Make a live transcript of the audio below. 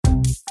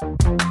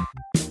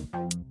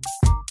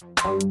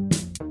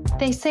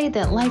They say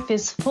that life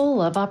is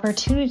full of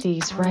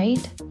opportunities,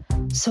 right?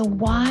 So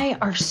why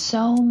are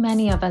so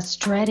many of us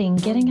dreading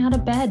getting out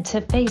of bed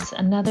to face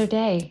another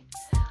day?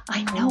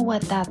 I know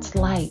what that's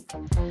like.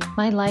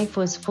 My life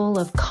was full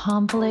of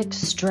conflict,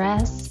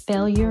 stress,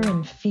 failure,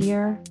 and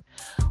fear.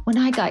 When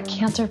I got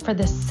cancer for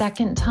the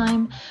second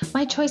time,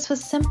 my choice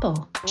was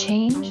simple: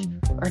 change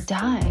or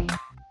die.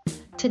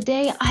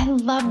 Today, I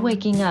love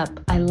waking up.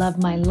 I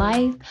love my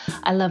life.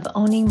 I love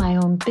owning my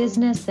own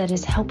business that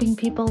is helping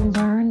people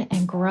learn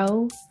and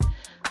grow.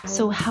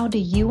 So how do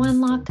you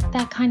unlock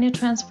that kind of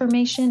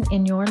transformation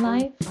in your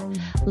life?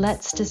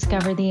 Let's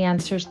discover the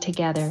answers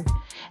together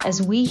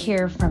as we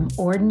hear from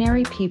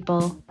ordinary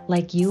people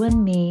like you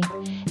and me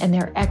and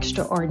their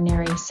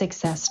extraordinary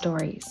success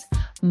stories.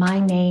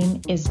 My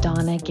name is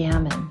Donna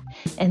Gammon,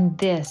 and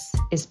this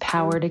is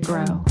Power to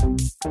Grow.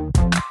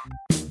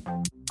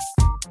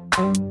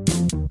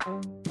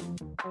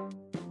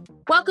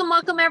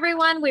 Welcome,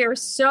 everyone. We are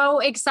so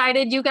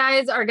excited. You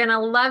guys are going to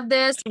love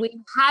this. We've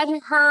had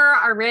her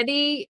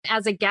already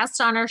as a guest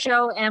on our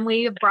show, and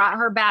we brought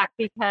her back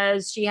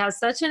because she has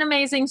such an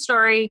amazing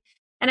story.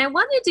 And I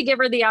wanted to give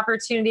her the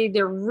opportunity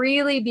to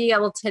really be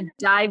able to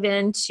dive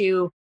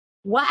into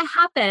what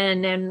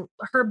happened and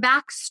her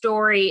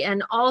backstory,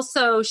 and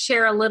also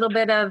share a little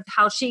bit of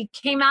how she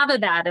came out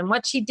of that and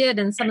what she did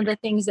and some of the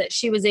things that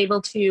she was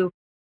able to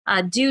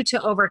do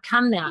to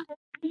overcome that.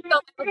 So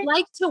I'd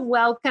like to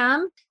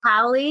welcome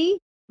Callie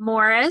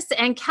Morris.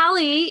 And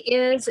Callie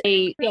is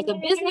a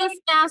business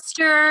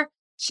master.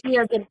 She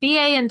is a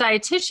BA in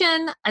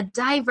dietitian, a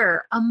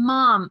diver, a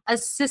mom, a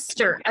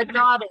sister, a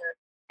daughter,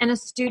 and a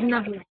student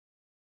of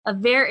a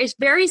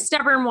very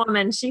stubborn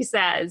woman, she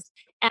says,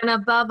 and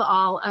above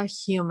all, a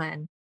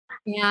human.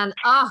 And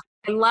I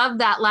love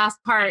that last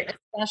part,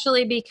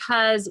 especially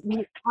because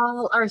we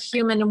all are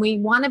human and we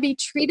want to be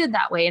treated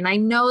that way. And I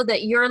know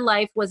that your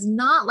life was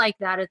not like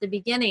that at the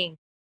beginning.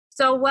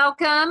 So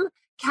welcome,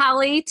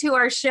 Callie, to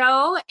our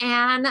show,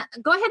 and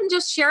go ahead and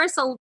just share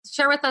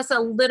with us a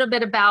little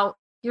bit about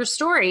your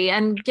story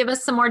and give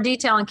us some more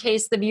detail in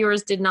case the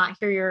viewers did not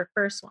hear your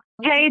first one.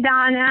 Hey,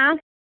 Donna.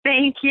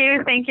 Thank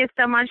you. Thank you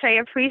so much. I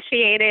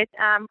appreciate it.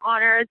 I'm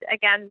honored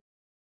again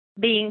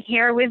being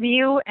here with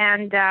you,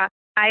 and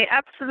I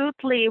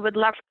absolutely would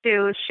love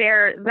to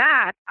share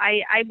that.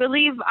 I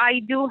believe I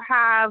do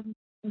have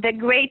the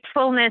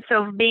gratefulness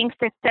of being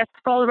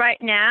successful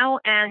right now,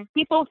 and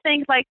people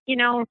think like,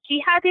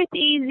 she had it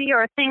easy,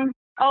 or things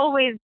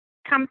always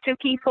come to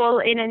people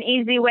in an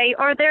easy way,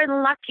 or they're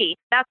lucky.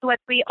 That's what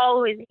we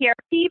always hear.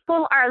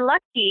 People are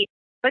lucky,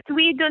 but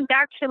we don't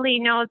actually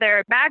know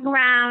their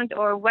background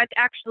or what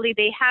actually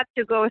they had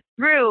to go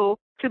through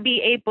to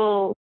be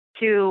able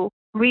to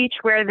reach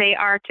where they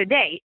are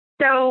today.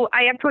 So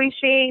I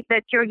appreciate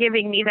that you're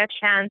giving me the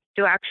chance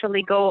to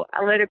actually go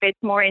a little bit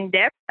more in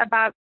depth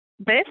about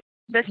this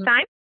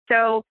time.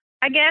 So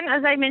again,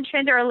 as I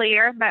mentioned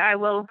earlier, but I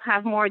will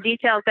have more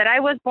details, that I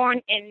was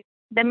born in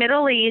the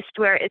Middle East,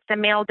 where it's a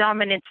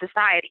male-dominant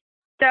society.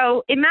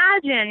 So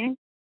imagine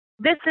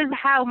this is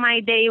how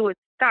my day would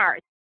start.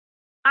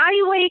 I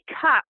wake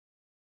up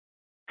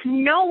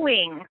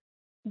knowing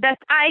that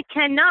I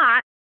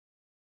cannot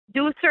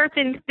do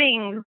certain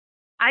things.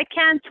 I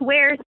can't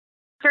wear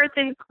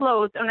certain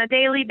clothes on a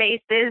daily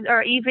basis,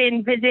 or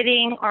even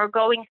visiting or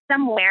going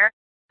somewhere.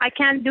 I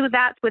can't do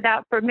that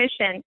without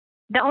permission.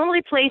 The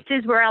only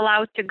places we're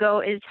allowed to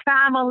go is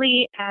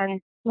family and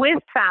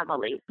with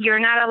family. You're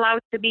not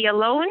allowed to be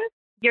alone.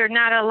 You're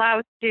not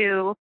allowed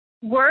to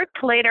work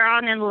later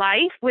on in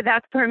life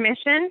without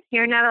permission.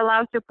 You're not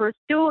allowed to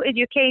pursue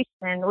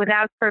education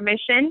without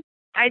permission.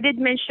 I did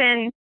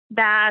mention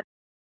that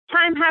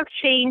time have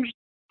changed.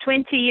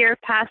 20 years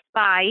passed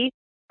by,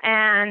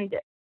 and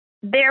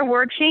there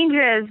were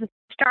changes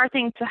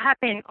starting to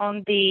happen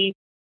on the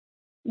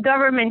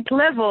government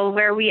level,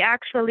 where we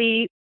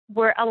actually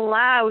were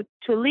allowed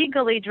to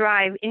legally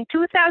drive in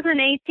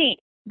 2018.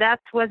 That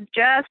was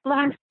just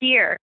last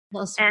year.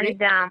 And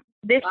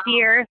this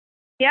year,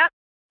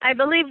 I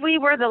believe we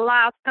were the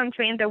last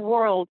country in the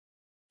world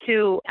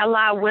to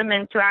allow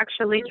women to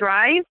actually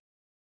drive.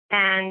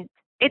 And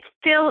it's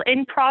still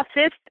in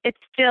process. It's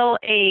still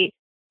a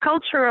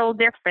cultural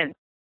difference.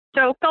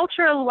 So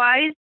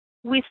cultural-wise,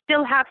 we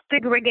still have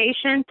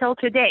segregation till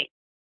today.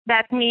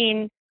 That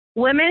means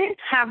women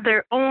have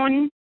their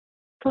own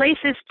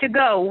places to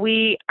go.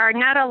 We are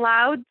not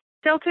allowed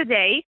till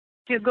today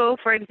to go,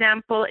 for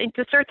example,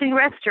 into certain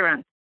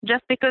restaurants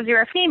just because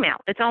you're a female.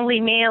 It's only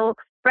male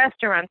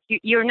restaurants.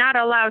 You're not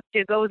allowed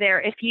to go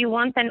there. If you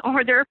want an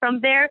order from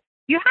there,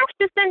 you have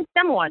to send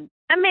someone,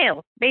 a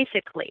male,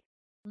 basically.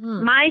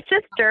 My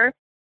sister,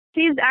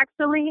 she's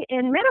actually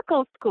in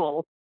medical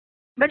school,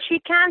 but she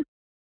can't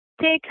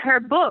take her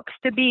books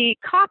to be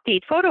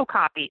copied,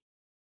 photocopied,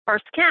 or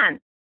scanned.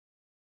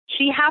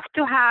 She has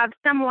to have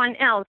someone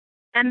else,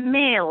 a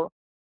male,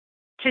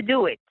 to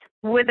do it,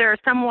 whether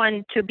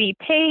someone to be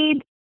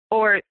paid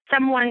or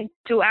someone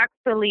to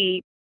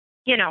actually,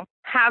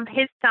 have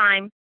his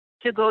time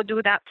to go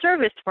do that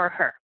service for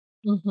her.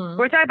 Mm-hmm.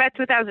 We're talking about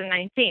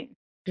 2019.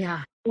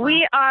 Yeah.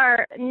 We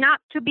are not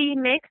to be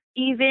mixed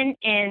even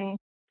in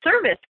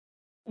service.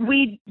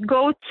 We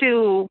go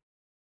to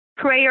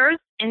prayers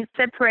in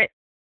separate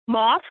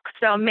mosques.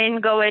 So men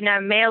go in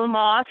a male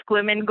mosque,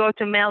 women go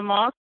to male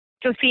mosque,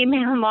 to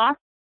female mosque.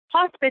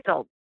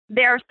 Hospitals,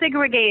 they are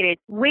segregated.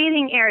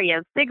 Waiting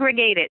areas,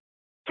 segregated.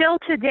 Till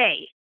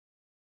today.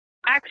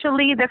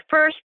 Actually, the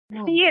first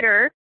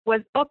theater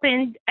was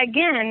reopened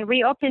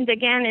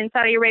again in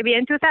Saudi Arabia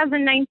in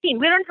 2019.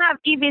 We don't have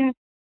even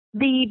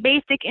the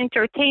basic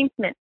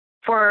entertainment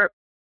for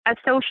a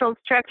social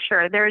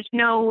structure. There's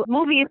no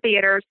movie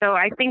theater. So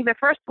I think the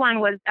first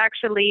one was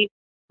actually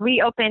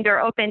reopened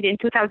or opened in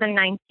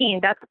 2019.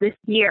 That's this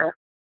year.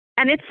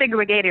 And it's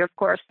segregated, of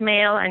course.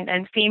 Male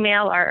and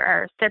female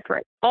are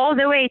separate. All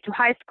the way to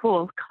high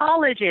school.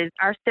 Colleges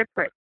are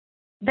separate.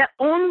 The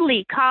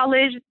only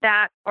college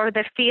or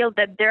the field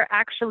that they're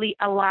actually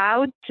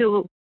allowed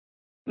to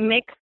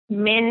mix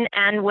men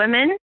and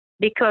women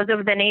because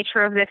of the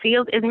nature of the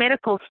field is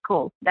medical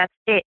school. That's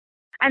it.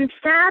 And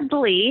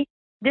sadly,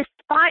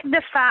 despite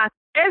the fact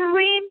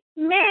every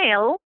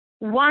male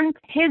wants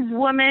his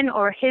woman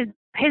or his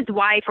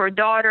wife or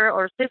daughter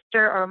or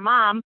sister or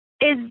mom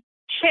is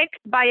checked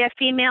by a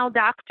female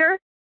doctor,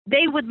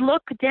 they would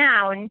look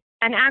down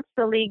and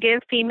actually give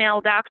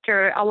female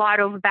doctor a lot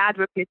of bad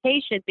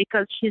reputation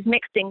because she's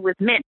mixing with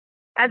men.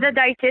 As a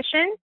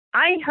dietitian,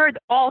 I heard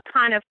all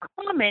kind of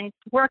comments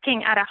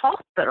working at a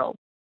hospital.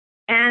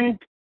 And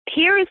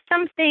here is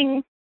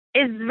something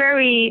is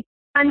very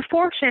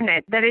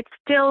unfortunate that it's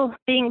still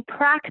being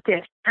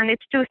practiced, and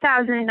it's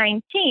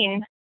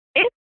 2019.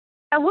 If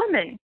a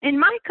woman in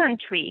my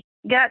country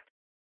gets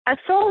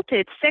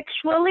assaulted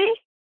sexually,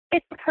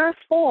 it's her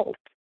fault.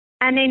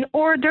 And in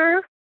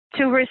order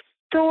to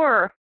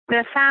restore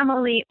the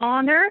family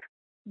honor,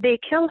 they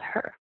kill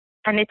her.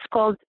 And it's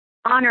called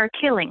honor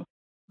killing.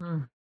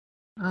 Oh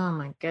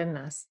my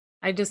goodness.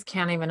 I just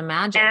can't even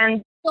imagine.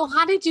 And so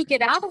how did you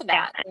get out of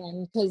that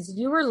then? Because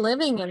you were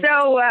living in...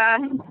 So,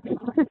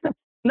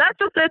 not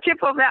just the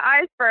tip of the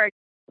iceberg.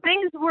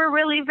 Things were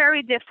really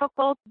very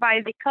difficult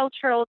by the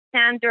cultural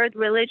standard,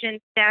 religion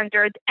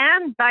standard,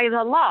 and by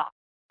the law.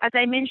 As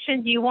I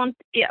mentioned, we weren't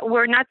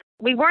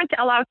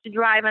allowed to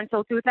drive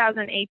until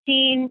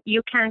 2018.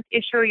 You can't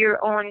issue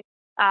your own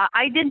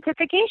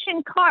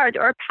identification card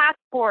or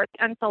passport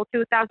until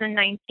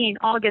 2019,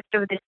 August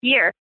of this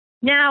year.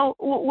 Now,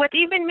 what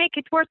even make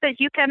it worse is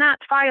you cannot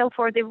file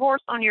for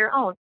divorce on your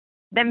own.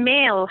 The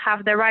male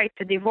have the right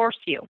to divorce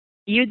you.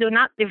 You do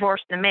not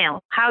divorce the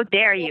male. How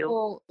dare you?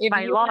 Well, if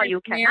by you law,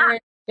 you cannot.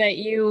 That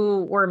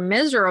you were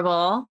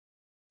miserable,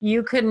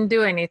 you couldn't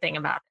do anything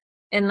about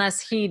it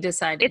unless he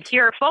decided. It's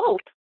your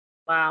fault.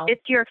 Wow.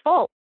 It's your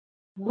fault.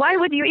 Why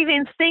would you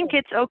even think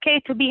it's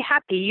okay to be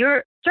happy?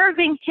 You're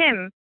serving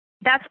him.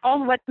 That's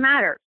all what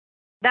matters.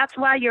 That's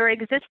why your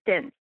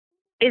existence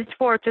is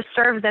to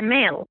serve the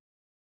male,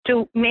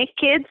 to make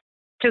kids,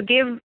 to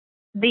give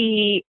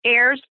the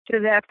heirs to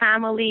the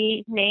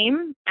family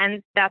name,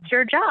 and that's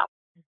your job.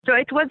 So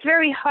it was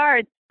very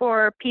hard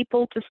for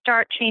people to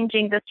start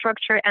changing the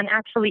structure and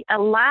actually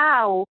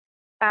allow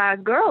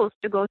girls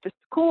to go to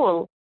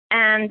school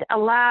and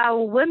allow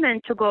women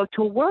to go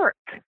to work.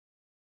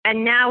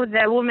 And now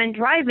the woman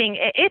driving,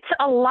 it's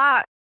a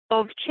lot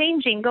of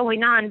changing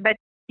going on, but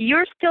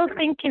you're still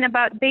thinking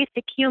about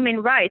basic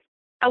human rights.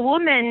 A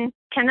woman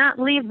cannot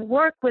leave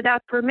work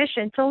without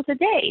permission till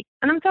today.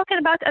 And I'm talking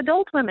about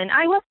adult women.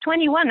 I was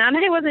 21 and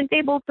I wasn't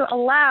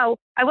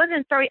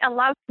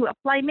allowed to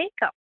apply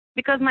makeup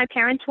because my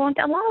parents won't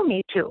allow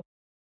me to.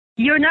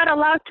 You're not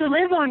allowed to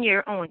live on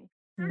your own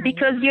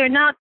because you're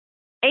not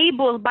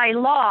able by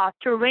law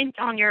to rent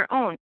on your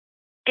own.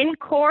 In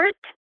court,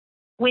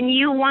 when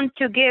you want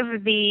to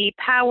give the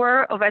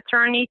power of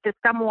attorney to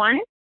someone,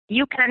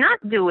 you cannot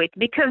do it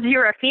because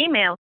you're a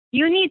female.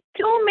 You need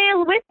 2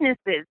 male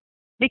witnesses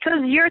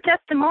because your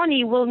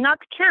testimony will not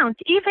count,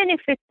 even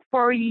if it's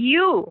for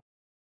you.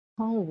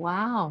 Oh,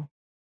 wow.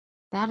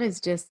 That is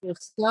just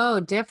so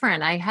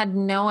different. I had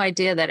no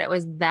idea that it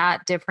was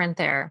that different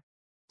there.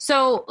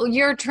 So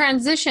your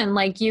transition,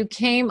 like you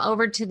came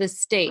over to the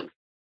States.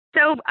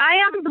 So I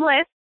am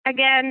blessed,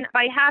 again,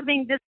 by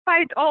having,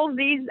 despite all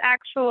these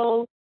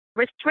actual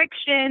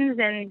restrictions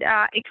and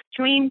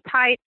extreme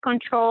tight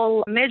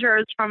control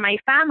measures from my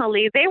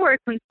family, they were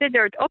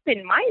considered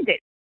open-minded.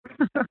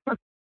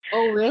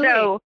 Oh, really?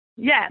 So,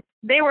 yes,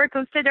 they were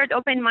considered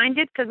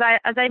open-minded because,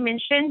 as I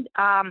mentioned,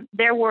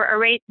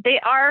 they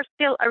are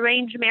still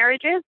arranged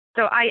marriages.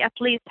 So I at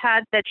least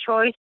had the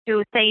choice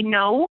to say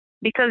no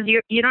because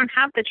you don't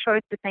have the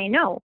choice to say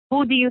no.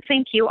 Who do you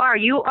think you are?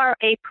 You are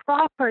a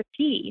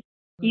property.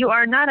 You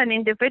are not an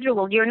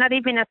individual. You're not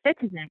even a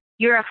citizen.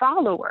 You're a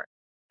follower.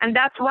 And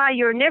that's why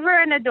you're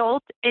never an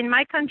adult in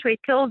my country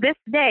till this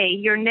day.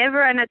 You're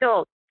never an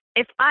adult.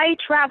 If I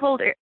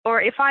traveled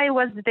or if I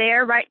was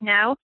there right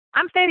now,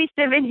 I'm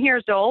 37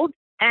 years old.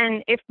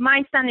 And if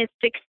my son is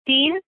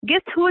 16,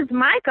 guess who's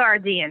my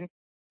guardian?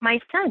 My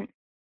son,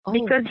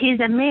 because he's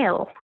a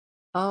male.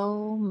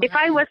 Oh, if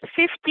I was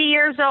 50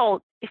 years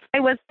old if I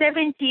was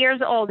 70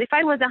 years old, if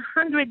I was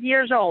 100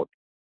 years old,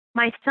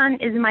 my son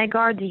is my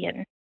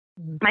guardian.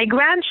 Mhm. My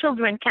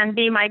grandchildren can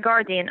be my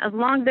guardian as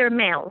long as they're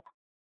male.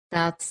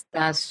 That's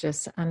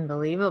just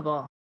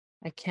unbelievable.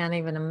 I can't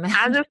even As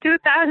imagine. of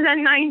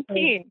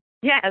 2019.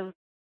 Yes.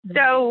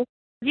 So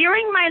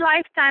during my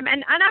lifetime,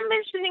 and I'm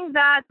mentioning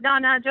that,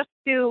 Donna, just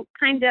to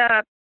kind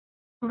of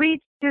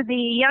reach to the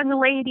young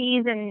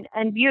ladies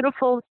and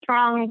beautiful,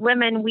 strong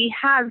women we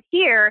have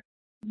here,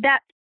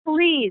 that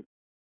please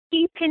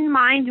keep in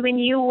mind when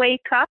you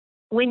wake up,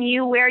 when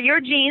you wear your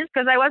jeans,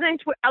 because I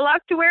wasn't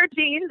allowed to wear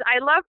jeans. I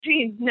love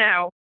jeans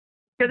now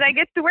because I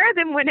get to wear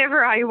them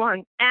whenever I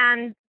want.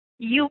 And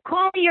you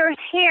comb your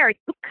hair,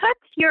 you cut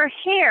your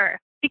hair,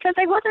 because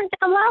I wasn't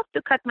allowed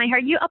to cut my hair.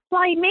 You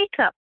apply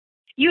makeup.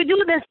 You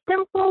do the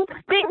simple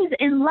things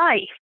in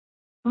life.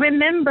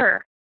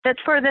 Remember that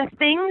for the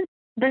things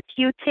that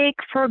you take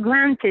for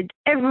granted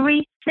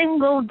every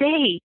single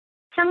day,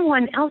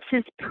 someone else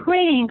is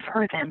praying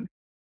for them.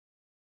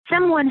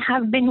 Someone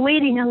has been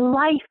waiting a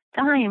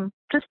lifetime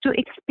just to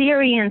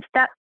experience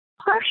that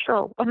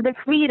partial of the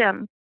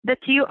freedom that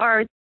you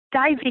are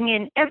diving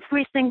in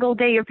every single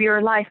day of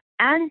your life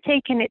and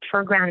taking it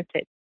for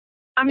granted.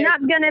 I'm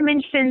not going to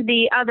mention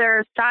the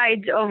other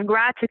sides of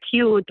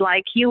gratitude,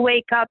 like you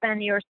wake up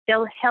and you're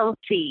still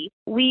healthy.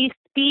 We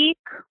speak,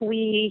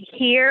 we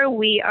hear,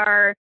 we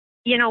are,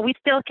 we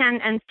still can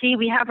and see,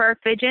 we have our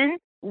vision.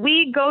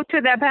 We go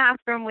to the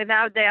bathroom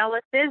without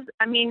dialysis.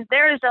 I mean,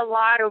 there's a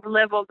lot of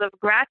levels of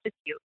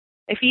gratitude.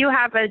 If you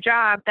have a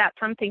job, that's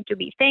something to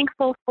be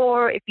thankful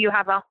for. If you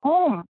have a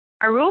home,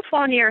 a roof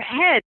on your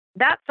head,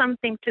 that's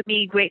something to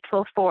be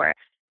grateful for.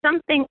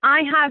 Something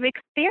I have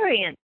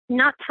experienced,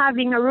 not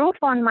having a roof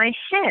on my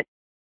head.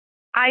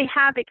 I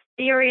have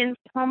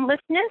experienced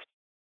homelessness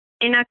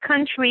in a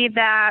country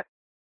that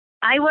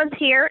I was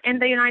here in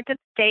the United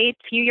States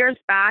a few years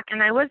back,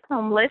 and I was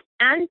homeless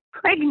and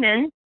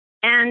pregnant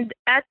and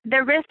at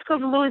the risk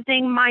of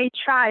losing my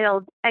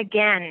child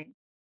again.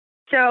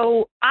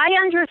 So I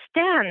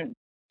understand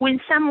when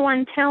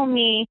someone tell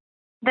me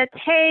that,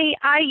 hey,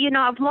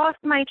 I've lost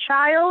my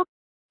child,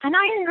 and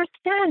I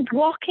understand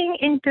walking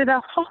into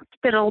the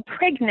hospital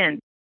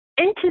pregnant,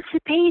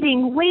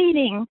 anticipating,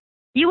 waiting,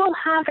 you will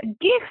have a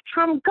gift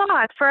from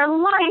God for a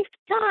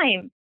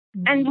lifetime.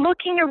 Mm-hmm. And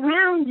looking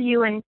around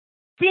you and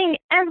seeing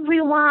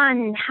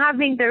everyone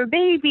having their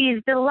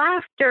babies, the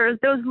laughter,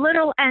 those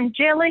little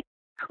angelic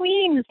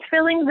queens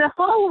filling the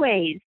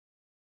hallways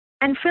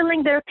and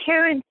filling their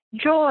parents'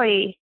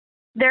 joy,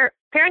 their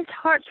parents'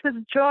 hearts with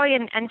joy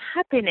and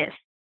happiness.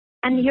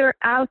 And you're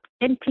out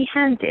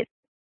empty-handed.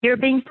 You're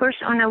being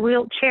pushed on a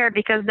wheelchair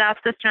because that's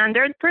the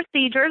standard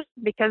procedures,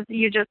 because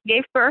you just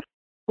gave birth,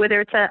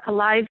 whether it's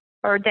alive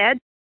or dead,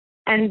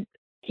 and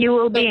you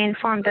will be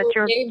informed that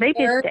your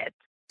baby is dead.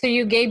 So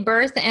you gave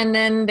birth and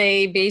then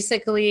they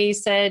basically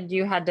said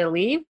you had to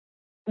leave?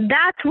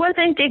 That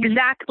wasn't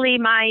exactly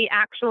my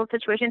actual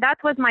situation. That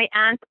was my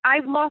aunt.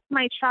 I've lost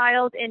my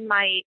child in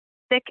my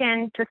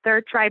second to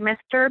third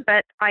trimester,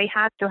 but I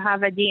had to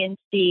have a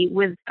D&C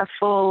with a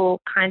full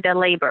kind of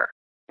labor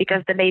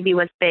because the baby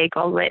was big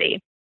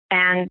already.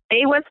 And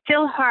it was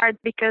still hard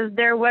because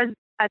there was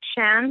a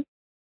chance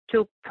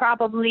to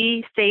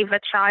probably save a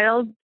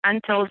child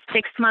until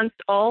 6 months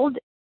old.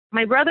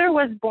 My brother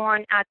was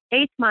born at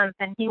 8 months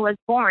and he was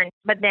born,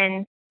 but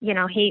then,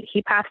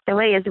 he passed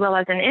away as well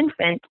as an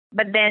infant,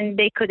 but then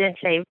they couldn't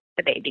save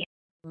the baby.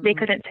 Mm-hmm. They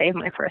couldn't save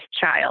my first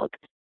child.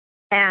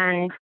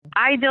 And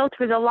I dealt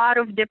with a lot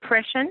of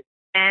depression,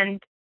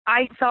 and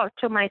I thought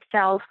to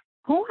myself,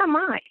 who am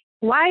I?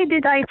 Why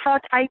did I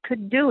thought I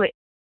could do it?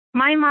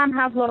 My mom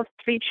have lost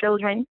 3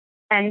 children,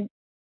 and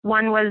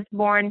one was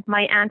born.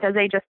 My aunt, as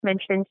I just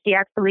mentioned, she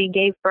actually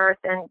gave birth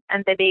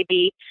and the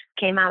baby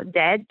came out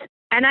dead.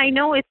 And I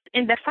know it's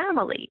in the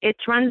family. It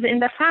runs in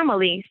the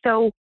family.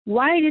 So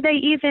why did I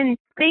even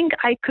think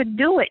I could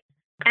do it?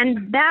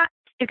 And that's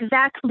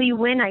exactly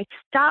when I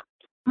stopped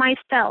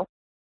myself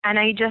and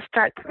I just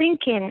start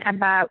thinking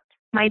about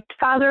my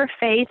father's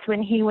face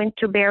when he went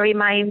to bury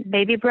my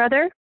baby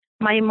brother,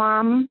 my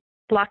mom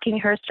locking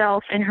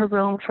herself in her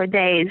room for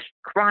days,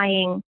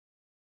 crying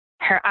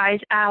her eyes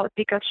out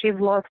because she's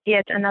lost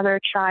yet another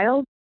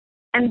child.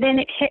 And then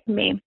it hit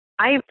me.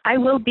 I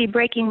will be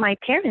breaking my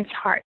parents'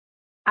 heart.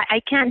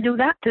 I can't do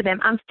that to them.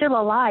 I'm still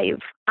alive.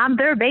 I'm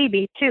their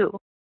baby too.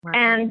 Right.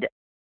 And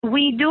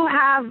we do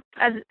have,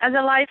 as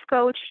a life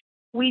coach,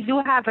 we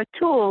do have a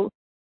tool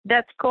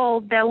that's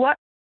called the what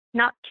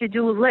not to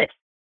do list,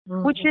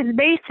 mm-hmm. which is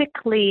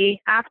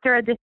basically after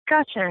a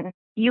discussion,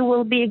 you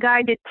will be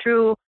guided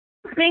through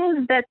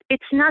things that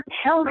it's not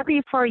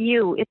healthy for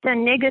you. It's a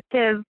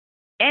negative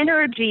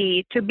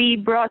energy to be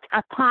brought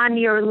upon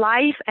your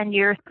life and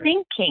your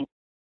thinking,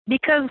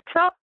 because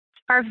thoughts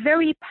are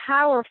very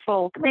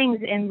powerful things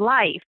in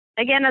life.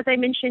 Again, as I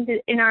mentioned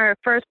in our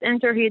first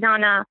interview,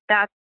 Donna,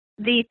 that's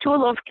the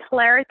tool of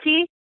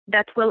clarity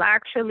that will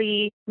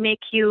actually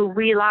make you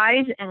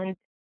realize and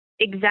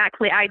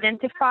exactly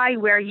identify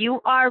where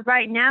you are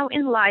right now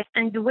in life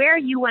and where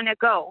you want to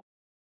go.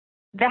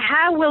 The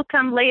how will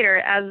come later,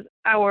 as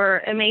our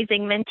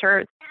amazing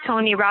mentor,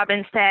 Tony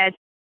Robbins, said.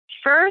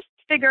 First,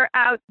 figure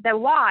out the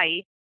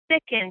why.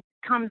 Second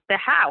comes the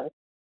how.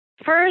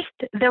 First,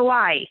 the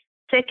why.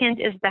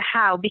 Second is the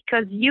how,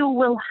 because you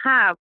will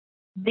have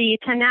the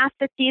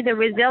tenacity, the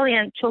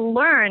resilience to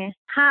learn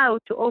how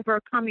to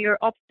overcome your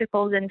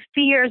obstacles and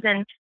fears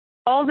and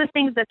all the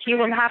things that you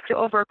will have to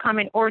overcome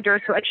in order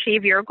to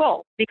achieve your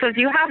goal, because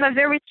you have a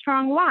very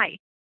strong why.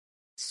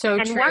 So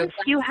and true. once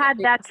you had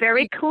that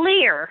very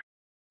clear,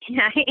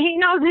 he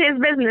knows his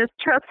business,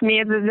 trust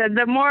me,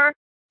 the more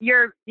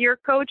your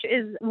coach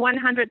is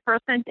 100%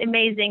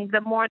 amazing,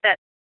 the more that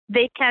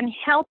they can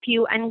help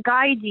you and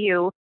guide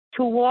you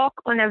to walk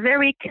on a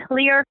very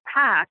clear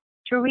path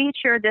to reach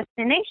your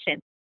destination.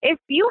 If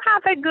you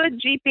have a good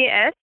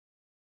GPS,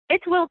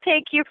 it will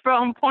take you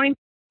from point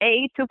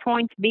A to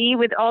point B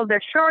with all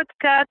the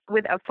shortcuts,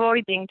 with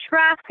avoiding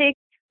traffic,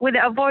 with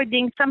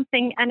avoiding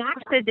an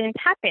accident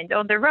happened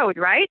on the road,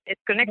 right?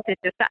 It's connected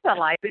to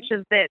satellite, which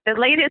is the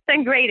latest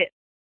and greatest.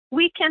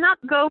 We cannot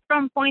go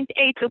from point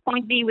A to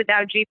point B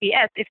without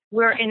GPS. If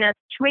we're in a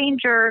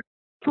stranger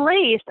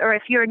place or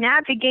if you're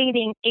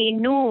navigating a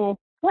new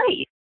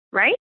place,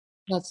 right?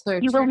 That's so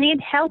You true. will need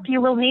help.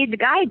 You will need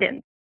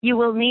guidance. You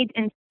will need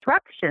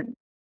instructions.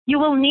 You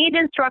will need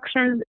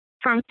instructions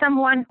from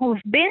someone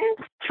who's been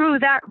through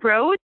that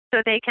road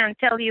so they can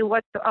tell you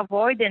what to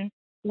avoid and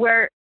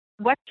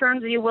what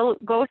turns you will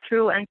go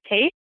through and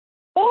take,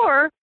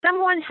 or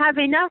someone have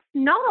enough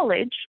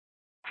knowledge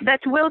that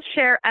will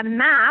share a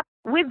map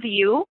with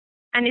you,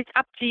 and it's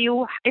up to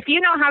you if you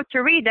know how to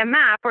read a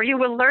map, or you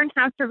will learn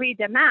how to read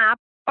a map,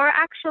 or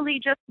actually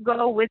just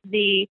go with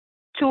the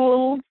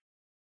tools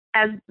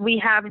as we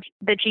have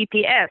the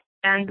GPS.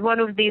 And one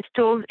of these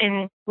tools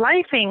in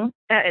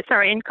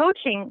in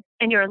coaching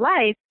in your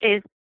life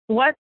is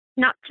what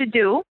not to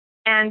do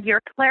and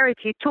your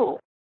clarity tool.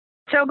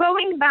 So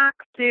going back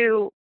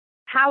to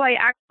how I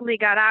actually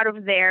got out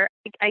of there,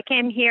 I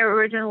came here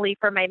originally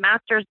for my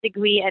master's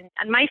degree,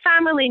 and my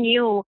family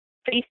knew,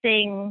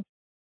 facing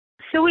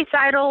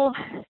suicidal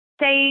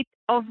state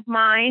of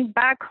mind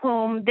back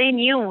home, they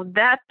knew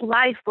that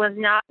life was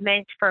not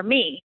meant for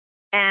me.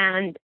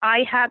 And I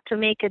had to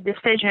make a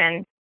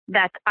decision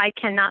that I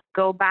cannot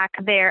go back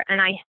there,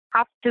 and I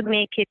have to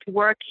make it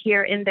work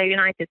here in the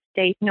United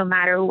States no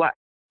matter what.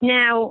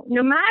 Now,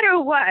 no matter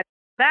what,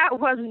 that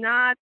was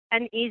not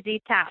an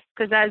easy task,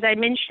 because as I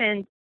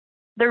mentioned,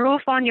 the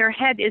roof on your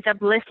head is a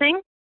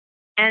blessing.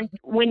 And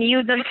when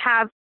you don't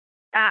have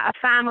a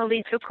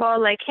family to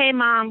call, like, hey,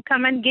 mom,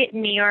 come and get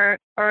me, or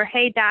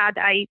hey, dad,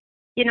 I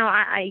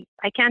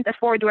can't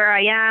afford where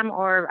I am,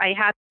 or I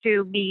had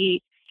to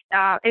be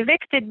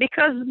evicted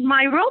because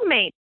my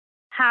roommates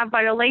have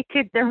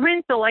violated the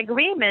rental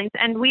agreement,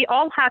 and we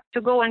all had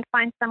to go and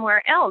find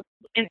somewhere else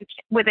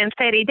within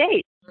 30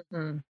 days.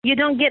 Mm-hmm. You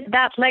don't get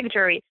that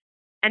luxury.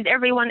 And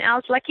everyone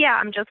else, like, yeah,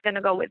 I'm just going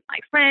to go with my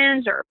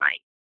friends or my,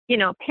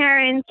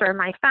 parents or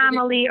my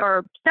family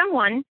or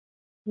someone.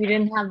 You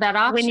didn't have that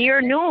option. When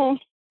you're new,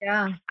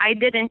 yeah, I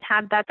didn't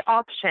have that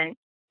option.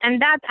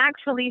 And that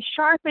actually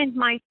sharpened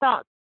my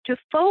thoughts to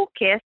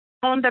focus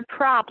on the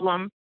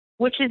problem,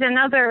 which is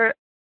another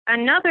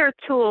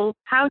tool,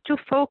 how to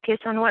focus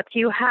on what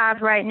you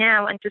have right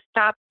now and to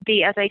stop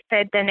as I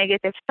said, the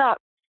negative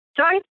thoughts.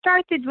 So I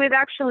started with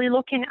actually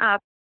looking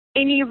up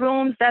any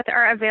rooms that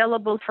are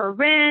available for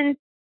rent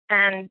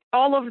and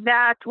all of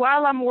that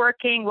while I'm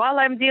working, while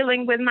I'm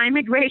dealing with my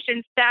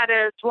immigration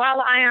status,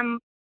 while I am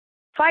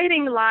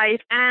fighting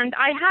life. And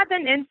I had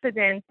an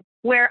incident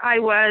where I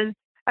was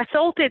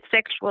assaulted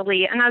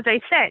sexually. And as I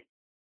said,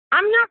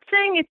 I'm not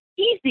saying it's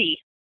easy,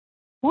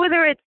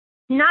 whether it's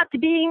not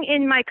being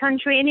in my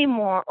country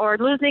anymore or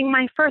losing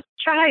my first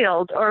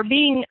child or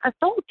being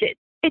assaulted.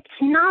 It's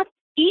not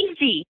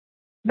easy,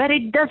 but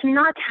it does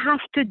not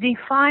have to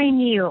define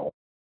you.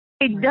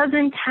 It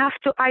doesn't have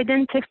to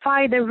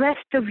identify the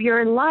rest of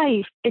your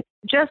life. It's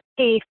just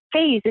a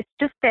phase. It's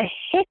just a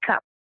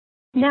hiccup.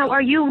 Now,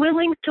 are you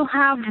willing to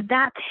have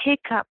that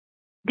hiccup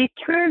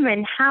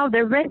determine how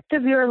the rest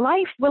of your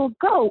life will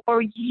go,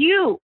 or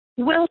you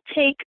will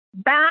take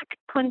back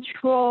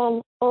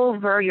control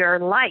over your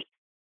life?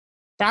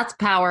 That's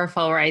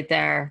powerful right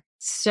there.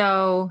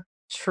 So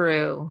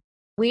true.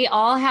 We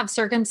all have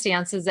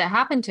circumstances that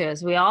happen to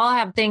us. We all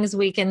have things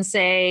we can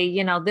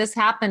say, this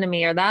happened to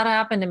me or that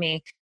happened to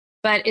me,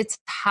 but it's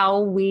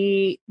how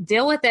we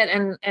deal with it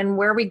and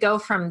where we go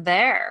from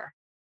there,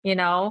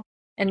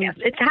 And yes,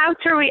 it's how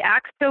to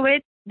react to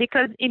it,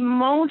 because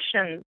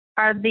emotions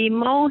are the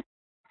most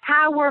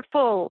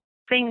powerful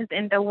things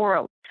in the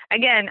world.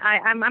 Again,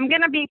 I'm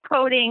going to be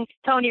quoting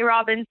Tony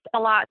Robbins a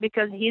lot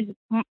because he's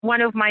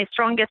one of my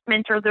strongest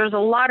mentors. There's a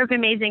lot of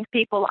amazing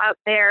people out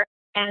there.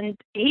 And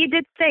he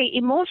did say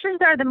emotions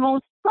are the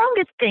most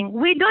strongest thing.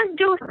 We don't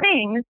do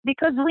things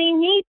because we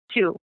need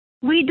to.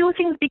 We do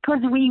things because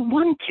we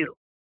want to.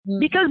 Mm-hmm.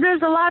 Because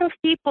there's a lot of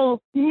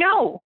people,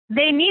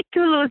 they need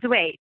to lose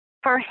weight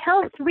for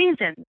health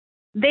reasons.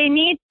 They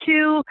need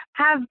to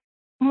have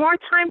more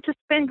time to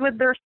spend with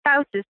their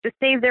spouses to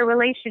save their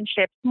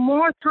relationships,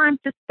 more time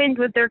to spend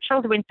with their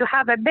children to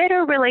have a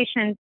better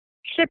relationship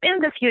in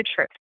the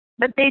future.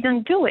 But they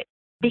don't do it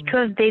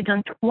because they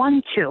don't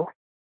want to.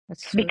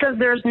 Because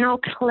there's no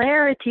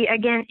clarity,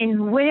 again,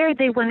 in where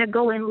they want to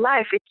go in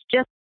life. It's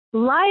just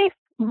life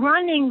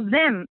running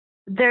them.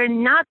 They're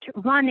not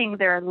running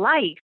their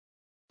life.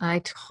 I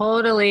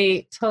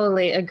totally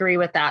agree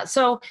with that.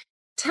 So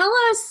tell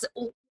us,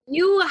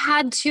 you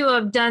had to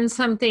have done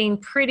something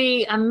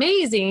pretty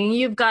amazing.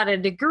 You've got a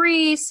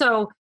degree.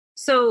 So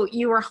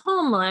you were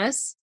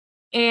homeless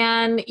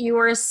and you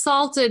were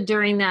assaulted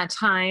during that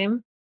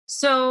time.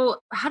 So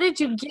how did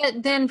you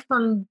get then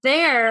from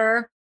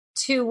there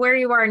to where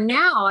you are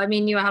now? I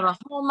mean, you have a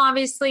home,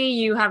 obviously,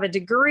 you have a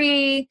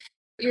degree,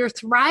 you're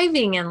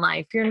thriving in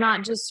life. You're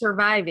not just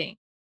surviving.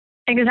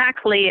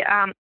 Exactly.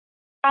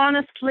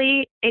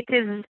 Honestly, it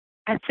is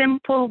a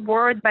simple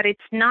word, but it's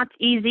not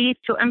easy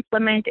to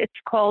implement. It's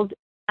called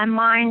a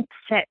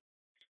mindset.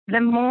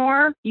 The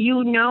more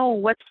you know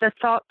what's the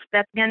thoughts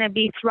that's going to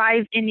be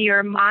thrive in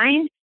your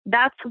mind,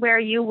 that's where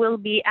you will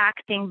be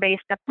acting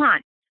based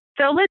upon.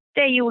 So let's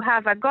say you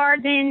have a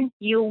garden,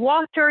 you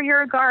water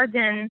your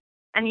garden,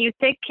 and you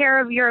take care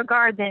of your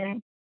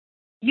garden,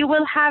 you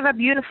will have a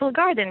beautiful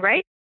garden,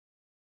 right?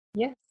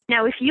 Yes.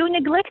 Now, if you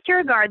neglect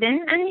your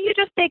garden and you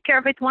just take care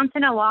of it once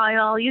in a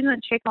while, you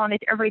don't check on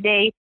it every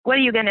day, what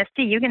are you going to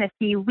see? You're going to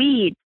see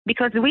weeds,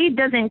 because weed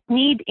doesn't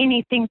need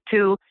anything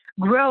to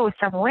grow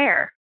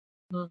somewhere.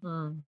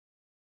 Mm-hmm.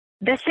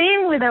 The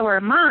same with our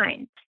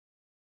minds.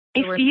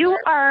 If you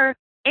are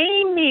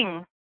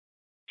aiming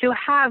to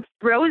have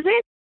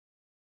roses,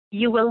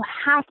 you will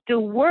have to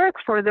work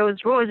for those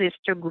roses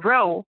to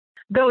grow.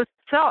 Those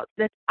thoughts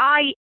that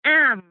I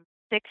am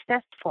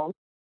successful,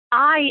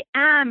 I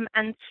am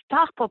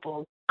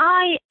unstoppable,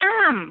 I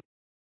am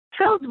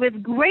filled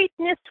with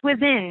greatness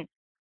within,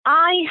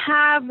 I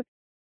have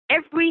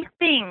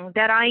everything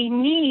that I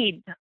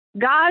need,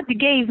 God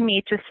gave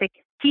me to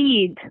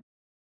succeed.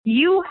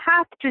 You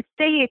have to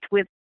say it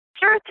with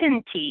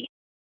certainty.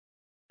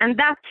 And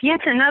that's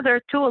yet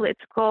another tool. It's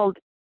called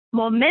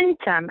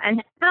momentum,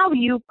 and how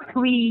you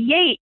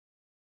create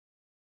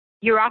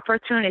your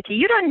opportunity.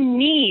 You don't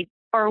need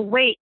or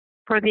wait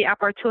for the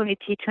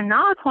opportunity to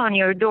knock on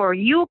your door.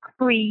 You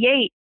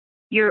create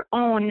your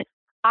own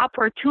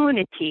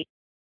opportunity.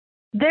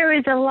 There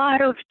is a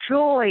lot of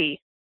joy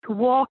to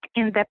walk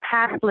in the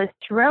pathless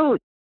road.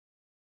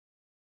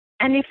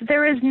 And if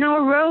there is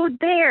no road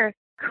there,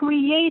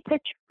 create a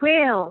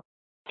trail.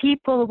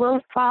 People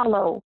will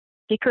follow,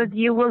 because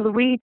you will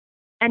reach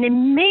an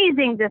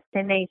amazing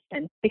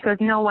destination because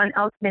no one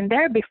else been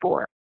there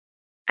before.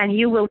 And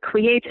you will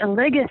create a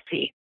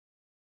legacy.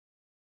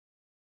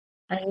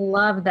 I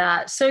love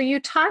that. So you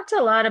talked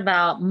a lot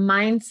about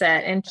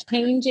mindset and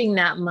changing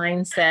that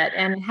mindset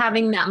and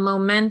having that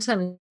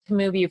momentum to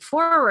move you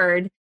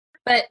forward.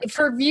 But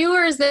for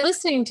viewers that are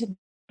listening to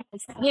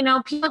this,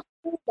 people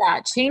do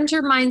that. Change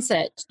your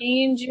mindset.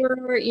 Change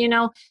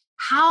your,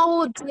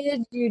 how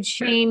did you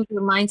change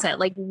your mindset?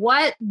 Like,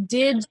 what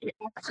did you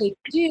actually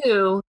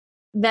do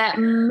that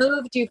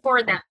moved you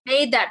forward, that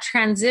made that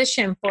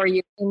transition for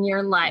you in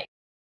your life?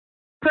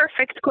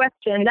 Perfect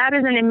question. That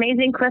is an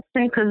amazing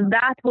question, because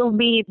that will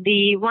be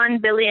the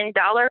 $1 billion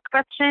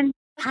question.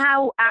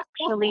 How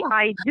actually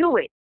I do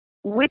it,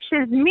 which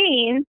is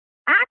mean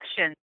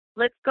action.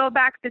 Let's go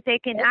back to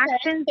taking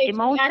action,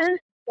 emotions.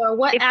 So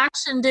what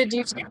action did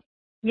you take?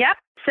 Yep.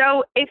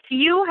 So if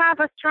you have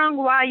a strong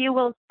why, you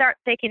will start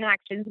taking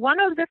actions. One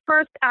of the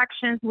first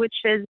actions, which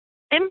is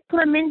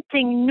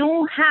implementing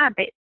new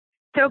habits.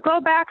 So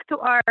go back to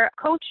our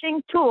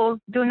coaching tools,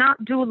 do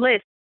not do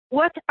lists.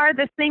 What are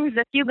the things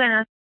that you're going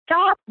to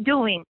stop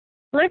doing?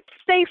 Let's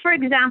say, for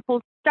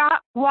example,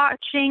 stop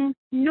watching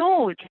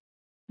news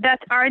that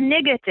are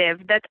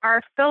negative, that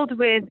are filled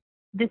with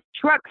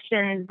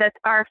destructions, that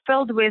are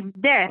filled with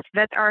death,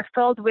 that are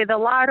filled with a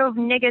lot of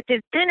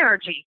negative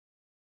energy.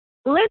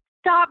 Let's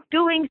stop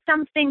doing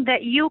something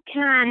that you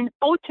can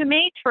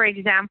automate, for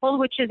example,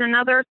 which is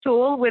another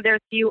tool, whether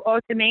you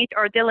automate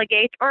or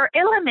delegate or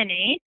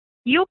eliminate.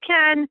 You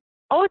can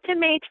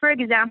automate, for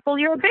example,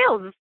 your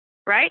bills,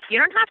 right? You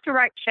don't have to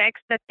write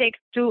checks that takes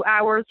 2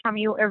 hours from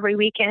you every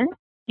weekend.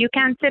 You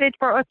can set it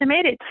for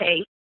automated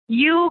pay.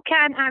 You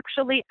can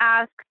actually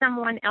ask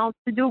someone else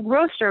to do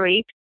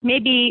grocery,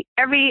 maybe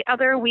every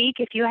other week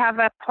if you have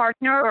a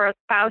partner or a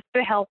spouse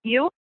to help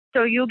you,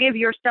 so you give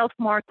yourself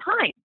more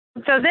time.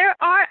 So there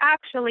are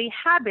actually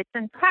habits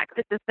and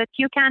practices that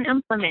you can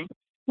implement.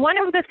 One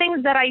of the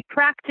things that I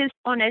practice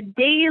on a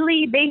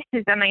daily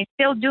basis, and I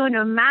still do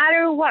no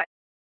matter what,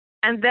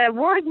 and the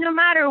word no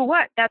matter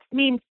what, that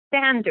means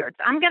standards.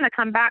 I'm going to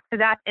come back to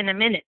that in a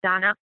minute,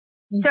 Donna.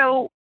 Mm-hmm.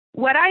 So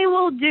what I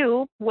will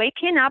do,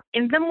 waking up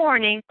in the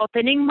morning,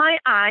 opening my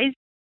eyes,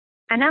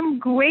 and I'm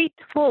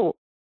grateful.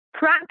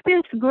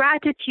 Practice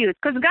gratitude,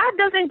 because God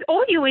doesn't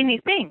owe you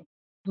anything.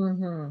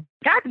 Mm-hmm.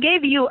 God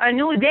gave you a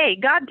new day.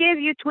 God gave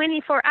you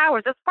 24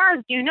 hours. As far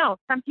as you know,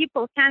 some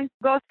people can't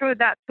go through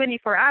that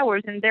 24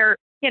 hours, and they're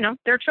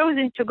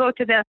chosen to go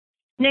to the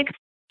next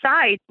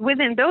outside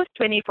within those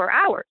 24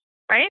 hours,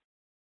 right?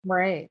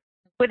 Right.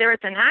 Whether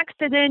it's an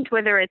accident,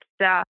 whether it's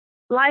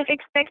life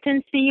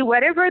expectancy,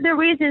 whatever the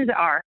reasons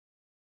are.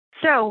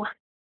 So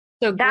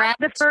that's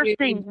the first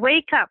thing.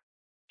 Wake up.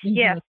 Mm-hmm.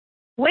 Yes.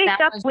 Wake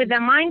up with the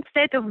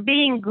mindset of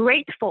being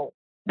grateful.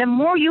 The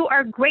more you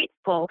are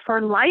grateful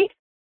for life,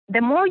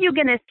 the more you're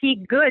going to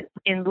see good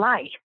in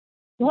life.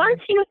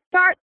 Once you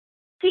start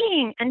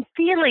seeing and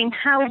feeling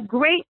how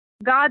great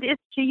God is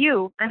to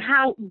you and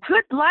how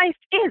good life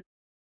is,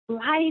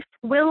 life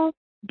will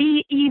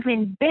be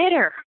even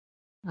better.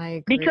 I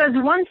agree. Because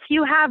once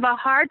you have a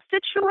hard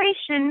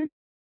situation,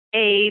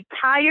 a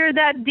tire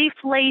that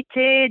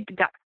deflated,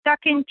 got stuck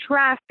in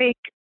traffic,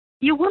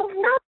 you will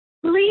not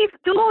leave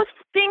those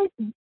things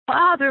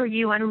bother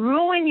you and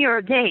ruin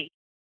your day.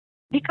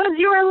 Because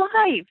you're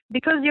alive,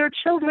 because your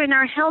children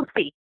are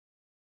healthy,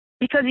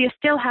 because you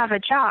still have a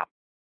job,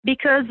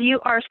 because you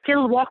are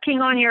still walking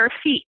on your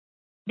feet,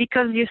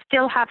 because you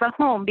still have a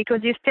home, because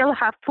you still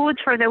have food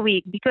for the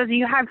week, because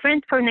you have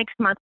rent for next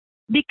month,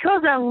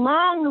 because a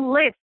long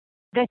list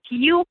that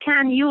you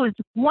can use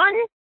one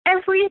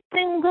every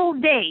single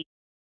day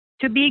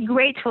to be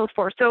grateful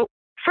for. So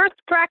first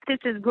practice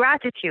is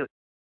gratitude.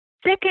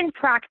 Second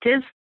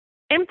practice,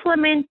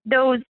 implement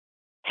those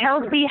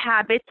healthy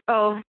habits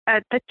of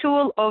the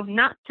tool of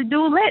not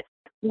to-do list.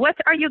 What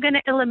are you going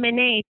to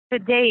eliminate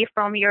today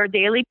from your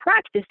daily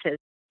practices?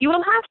 You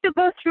will have to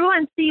go through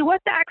and see what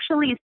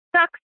actually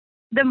sucks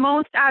the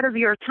most out of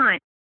your time.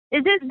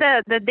 Is it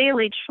the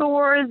daily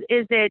chores?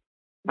 Is it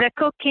the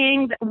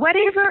cooking?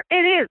 Whatever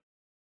it is.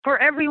 For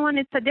everyone,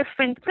 it's a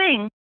different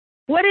thing.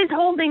 What is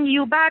holding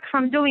you back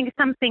from doing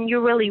something you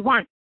really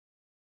want?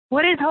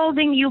 What is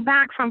holding you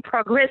back from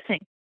progressing?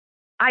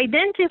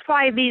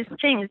 Identify these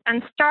things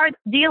and start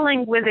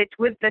dealing with it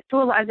with the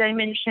tool, as I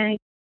mentioned,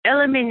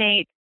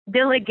 eliminate,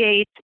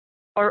 delegate,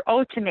 or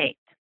automate.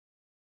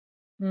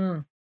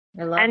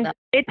 I love and that.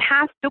 It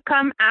has to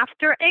come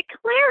after a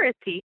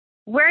clarity,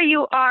 where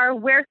you are,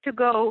 where to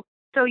go,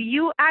 so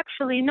you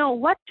actually know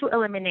what to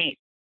eliminate,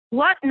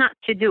 what not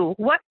to do,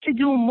 what to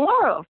do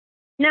more of.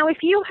 Now, if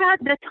you had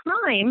the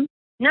time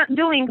not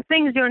doing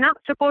things you're not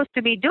supposed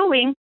to be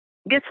doing,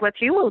 guess what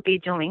you will be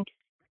doing?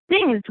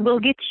 Things will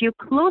get you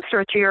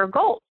closer to your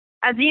goal.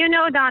 As you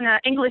know, Donna,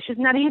 English is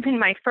not even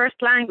my first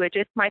language.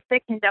 It's my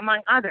second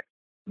among others.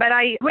 But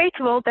I'm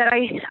grateful that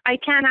I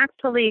can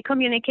actually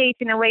communicate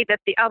in a way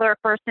that the other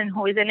person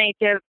who is a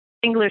native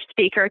English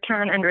speaker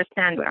can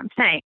understand what I'm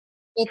saying.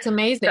 It's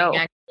amazing,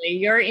 actually.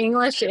 Your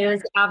English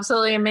is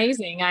absolutely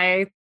amazing.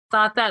 I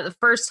thought that the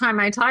first time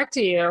I talked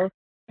to you,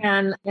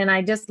 and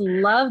I just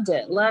loved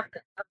it.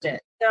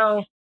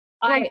 So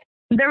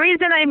the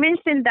reason I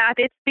mentioned that,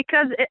 it's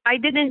because I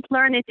didn't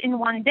learn it in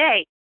one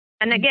day.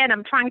 And again,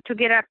 I'm trying to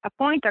get a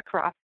point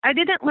across. I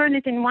didn't learn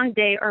it in one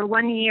day or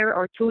 1 year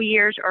or 2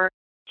 years or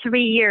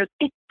 3 years.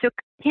 It took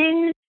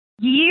 10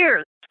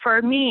 years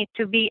for me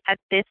to be at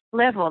this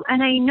level.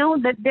 And I know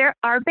that there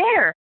are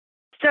better.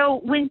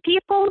 So when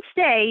people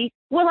say,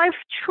 well, I've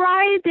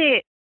tried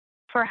it,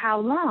 for how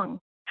long?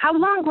 How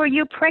long were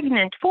you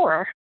pregnant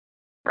for?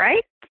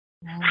 Right?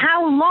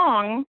 How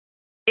long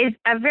is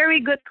a very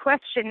good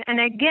question. And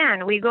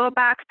again, we go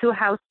back to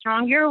how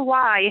strong your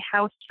why,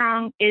 how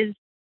strong is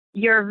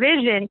your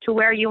vision to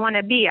where you want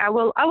to be. I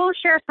will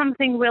share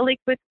something really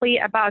quickly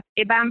about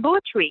a bamboo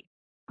tree.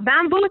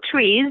 Bamboo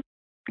trees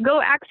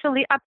go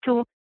actually up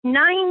to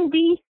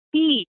 90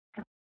 feet.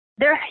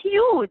 They're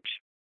huge.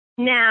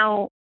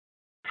 Now,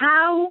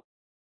 how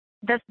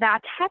does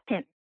that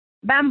happen?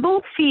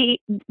 Bamboo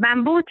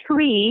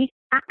tree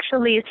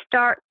actually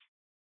starts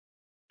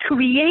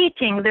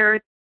creating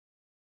their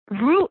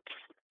root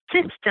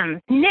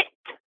system knit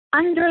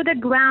under the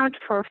ground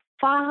for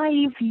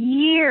 5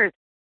 years.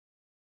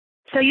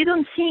 So you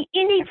don't see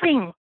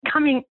anything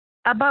coming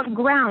above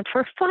ground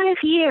for 5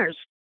 years.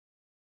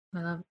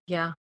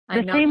 Yeah.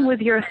 The same with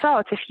your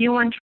thoughts. If you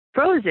want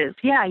roses,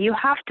 you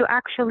have to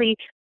actually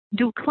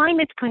do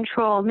climate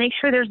control, make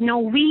sure there's no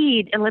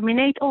weed,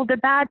 eliminate all the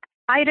bad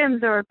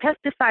items or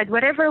pesticides,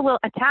 whatever will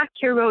attack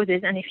your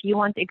roses. And if you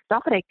want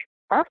exotic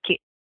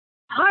orchids,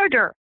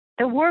 harder.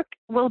 The work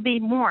will be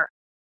more.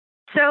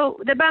 So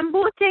the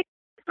bamboo takes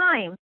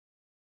time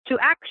to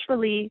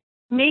actually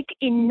make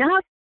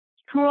enough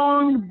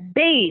strong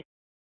base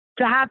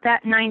to have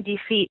that 90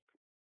 feet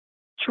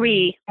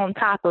tree on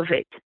top of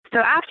it. So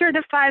after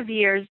the 5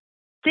 years,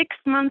 6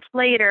 months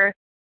later,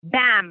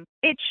 bam,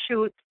 it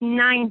shoots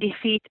 90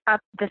 feet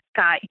up the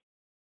sky.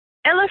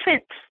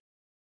 Elephants,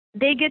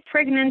 they get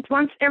pregnant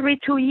once every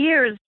 2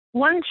 years,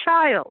 one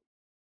child.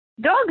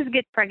 Dogs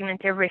get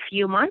pregnant every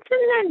few months,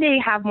 and then they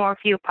have more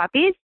few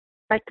puppies.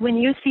 But when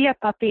you see a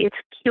puppy, it's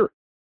cute.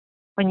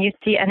 When you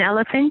see an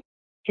elephant,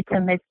 it's a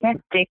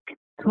majestic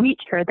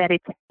creature that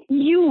it's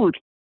huge.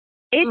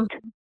 It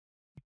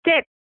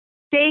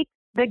takes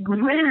the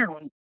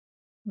ground.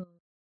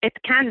 It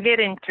can't get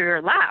into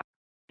your lap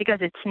because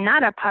it's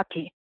not a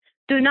puppy.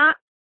 Do not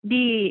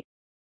be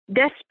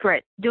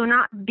desperate. Do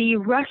not be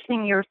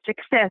rushing your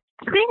success.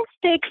 Things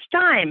take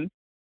time.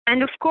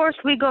 And of course,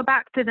 we go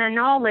back to the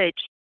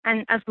knowledge.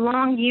 And as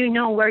long you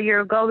know where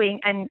you're going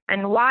and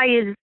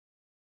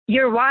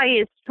your why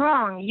is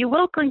strong, you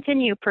will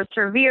continue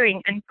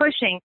persevering and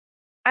pushing.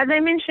 As I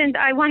mentioned,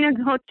 I want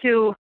to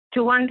go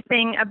to one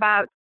thing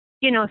about,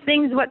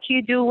 things what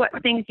you do, what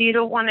things you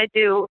don't want to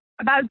do,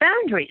 about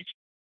boundaries.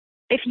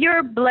 If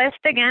you're blessed,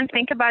 again,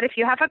 think about if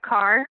you have a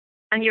car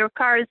and your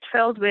car is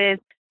filled with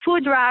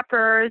food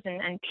wrappers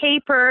and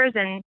papers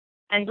and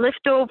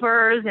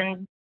leftovers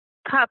and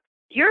cups,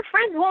 your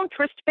friends won't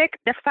respect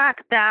the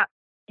fact that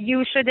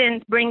you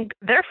shouldn't bring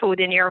their food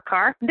in your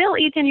car. They'll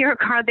eat in your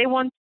car. They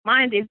won't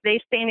mind if they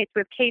stain it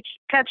with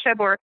ketchup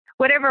or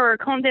whatever, or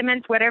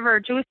condiments, whatever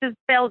juices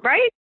spilled,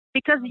 right?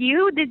 Because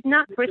you did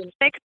not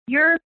respect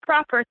your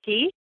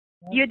property.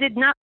 You did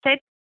not set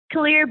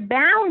clear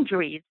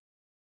boundaries.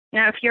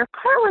 Now, if your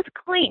car was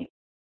clean,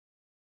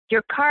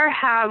 your car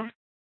have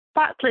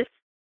spotless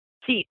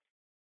seats,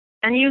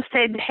 and you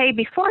said, hey,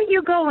 before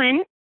you go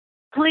in,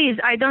 please,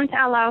 I don't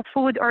allow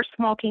food or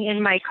smoking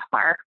in my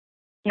car.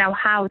 Now,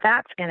 how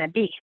that's going to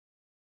be?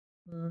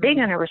 They're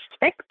going to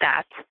respect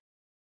that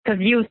because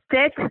you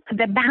set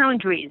the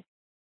boundaries.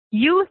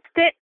 You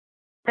set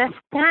the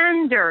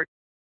standard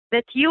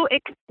that you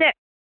accept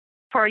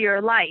for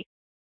your life.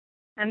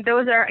 And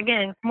those are,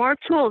 again, more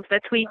tools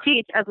that we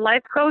teach as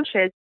life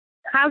coaches,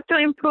 how to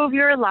improve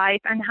your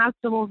life and how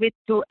to move it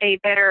to a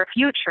better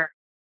future.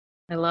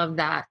 I love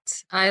that.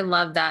 I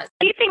love that.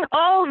 Keeping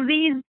all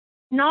these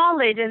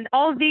knowledge and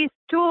all these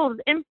tools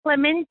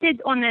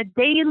implemented on a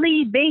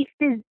daily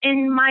basis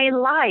in my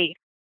life.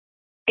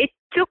 It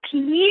took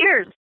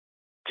years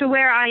to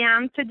where I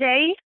am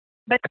today,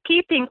 but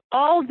keeping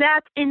all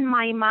that in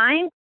my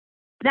mind,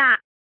 that,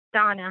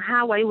 Donna,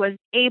 how I was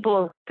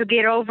able to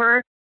get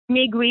over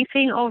me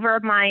grieving over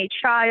my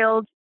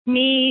child,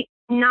 me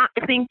not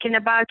thinking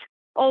about,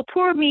 oh,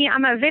 poor me,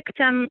 I'm a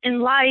victim in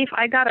life.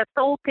 I got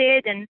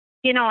assaulted and,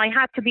 I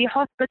had to be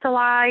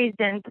hospitalized,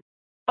 and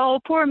oh,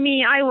 poor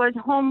me, I was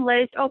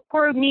homeless. Oh,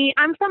 poor me,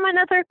 I'm from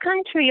another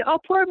country. Oh,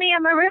 poor me,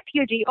 I'm a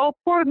refugee. Oh,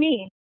 poor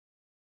me.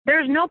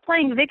 There's no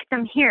playing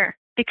victim here,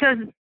 because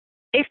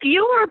if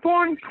you were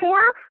born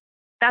poor,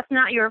 that's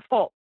not your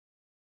fault.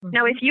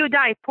 Now, if you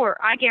die poor,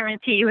 I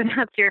guarantee you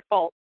that's your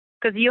fault,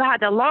 because you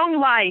had a long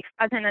life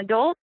as an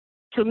adult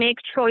to make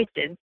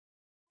choices.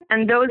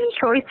 And those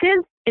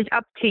choices is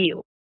up to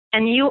you.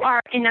 And you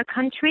are in a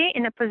country,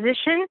 in a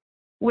position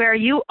where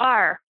you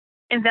are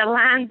in the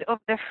land of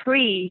the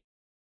free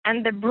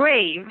and the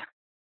brave.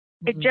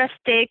 It just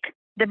takes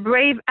the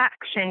brave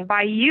action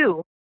by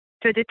you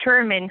to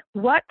determine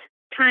what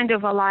kind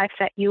of a life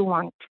that you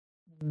want.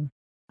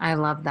 I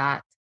love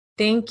that.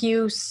 Thank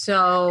you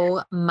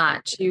so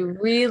much. You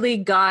really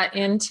got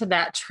into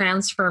that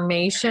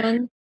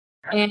transformation.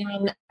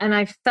 And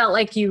I felt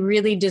like you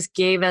really just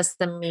gave us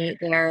the meat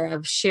there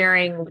of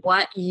sharing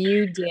what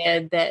you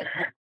did that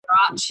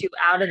brought you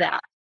out of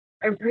that.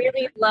 I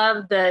really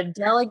love the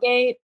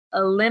delegate,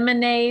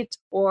 eliminate,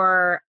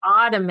 or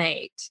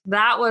automate.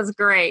 That was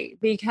great,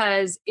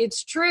 because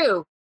it's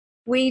true.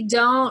 We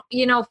don't,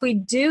 if we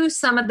do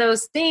some of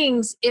those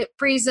things, it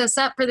frees us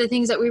up for the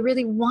things that we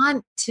really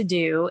want to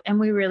do and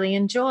we really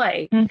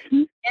enjoy. Mm-hmm.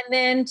 And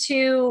then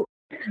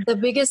the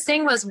biggest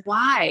thing was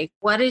why?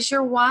 What is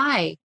your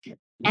why?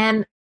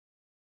 And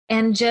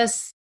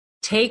just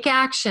take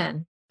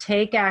action.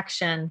 Take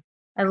action.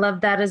 I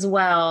love that as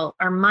well.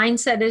 Our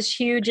mindset is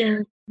huge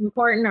and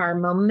important. Our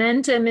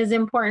momentum is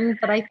important.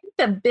 But I think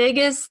the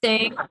biggest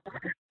thing,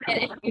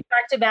 and you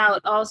talked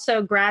about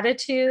also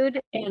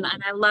gratitude, and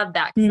I love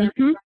that, because I'm a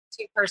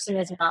gratitude person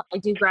as well. I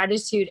do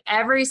gratitude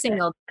every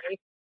single day.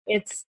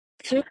 It's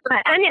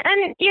super.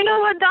 And you know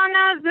what,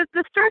 Donna,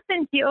 the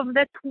certainty of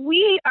that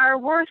we are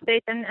worth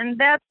it, and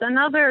that's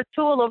another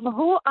tool of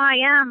who I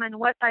am and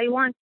what I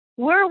want.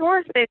 We're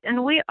worth it,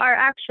 and we are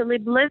actually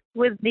blessed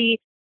with the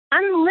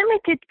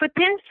unlimited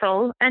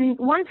potential. And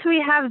once we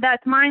have that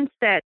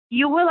mindset,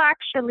 you will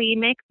actually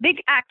make big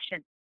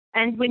action.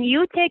 And when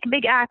you take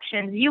big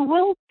actions, you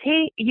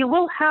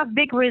will have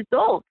big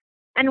results.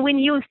 And when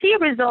you see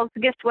results,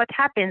 guess what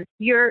happens?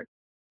 Your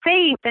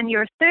faith and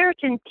your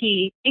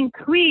certainty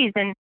increase,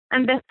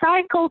 and the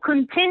cycle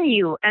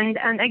continue. And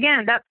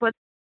again, that's what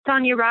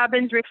Tony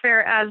Robbins refer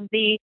as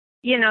the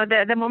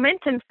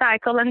momentum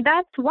cycle. And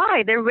that's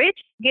why the rich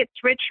gets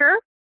richer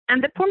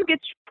and the poor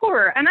gets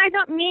poorer. And I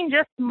don't mean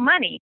just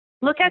money.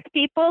 Look at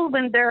people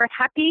when they're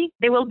happy,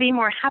 they will be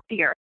more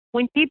happier.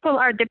 When people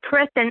are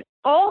depressed and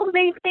all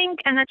they think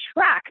and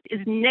attract is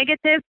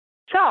negative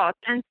thoughts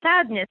and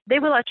sadness, they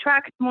will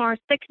attract more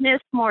sickness,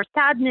 more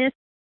sadness,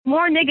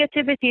 more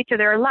negativity to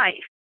their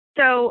life.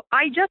 So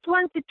I just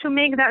wanted to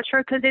make that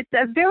sure, because it's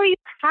a very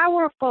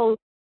powerful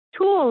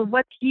tool.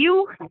 What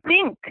you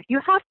think, you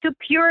have to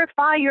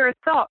purify your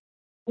thoughts.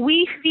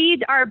 We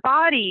feed our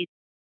bodies.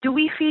 Do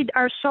we feed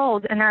our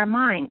souls and our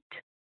mind?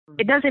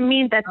 It doesn't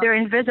mean that they're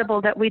invisible,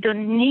 that we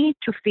don't need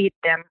to feed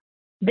them.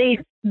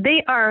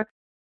 They are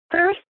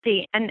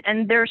thirsty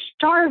and they're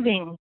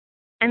starving,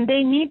 and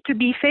they need to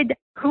be fed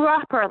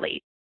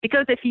properly.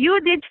 Because if you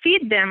did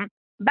feed them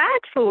bad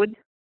food,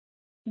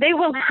 they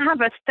will have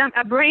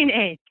a brain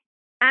ache.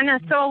 and a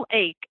soul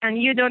ache.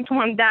 And you don't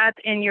want that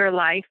in your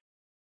life.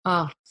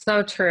 Oh,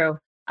 so true.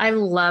 I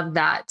love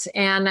that.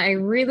 And I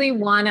really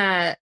want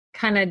to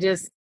kind of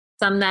just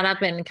sum that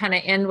up and kind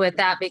of end with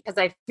that, because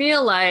I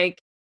feel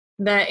like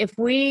that if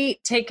we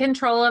take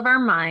control of our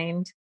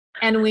mind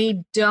and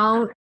we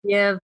don't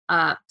give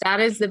up, that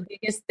is the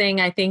biggest thing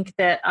I think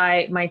that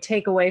my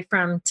takeaway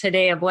from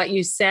today of what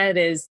you said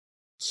is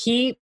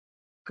keep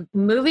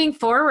moving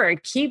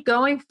forward, keep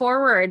going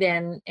forward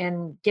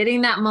and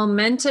getting that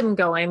momentum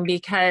going,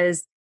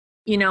 because,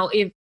 you know,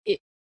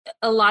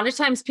 a lot of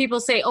times people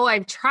say, oh,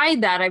 I've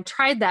tried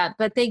that,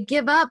 but they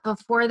give up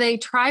before they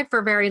try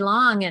for very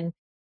long. And,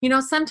 you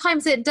know,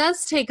 sometimes it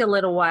does take a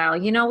little while.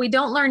 You know, we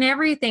don't learn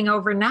everything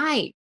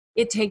overnight.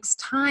 It takes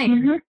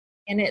time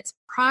and it's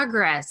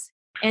progress.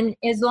 And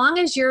as long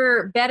as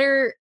you're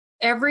better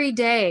every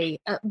day,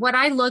 what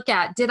I look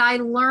at, did I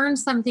learn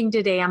something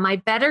today? Am I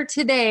better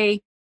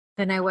today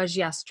than I was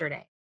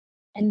yesterday?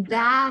 And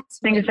that's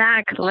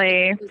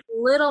exactly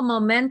little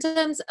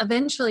momentums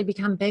eventually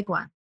become big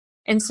ones.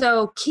 And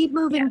so keep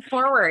moving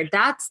forward.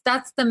 That's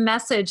the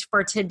message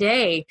for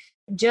today.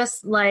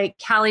 Just like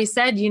Callie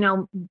said, you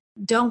know,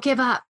 don't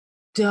give up.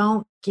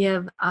 Don't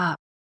give up.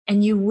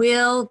 And you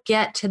will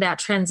get to that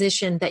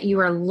transition that you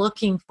are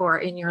looking for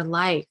in your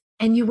life.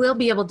 And you will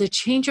be able to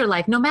change your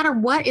life no matter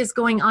what is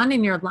going on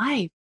in your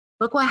life.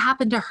 Look what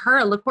happened to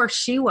her. Look where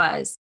she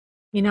was.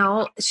 You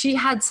know, she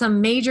had some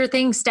major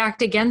things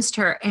stacked against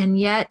her, and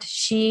yet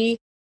she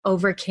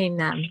overcame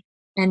them.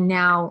 And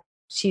now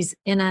she's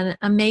in an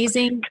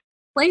amazing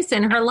place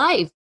in her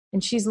life,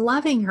 and she's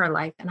loving her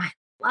life. And I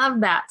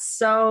love that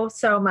so,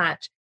 so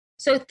much.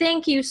 So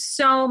thank you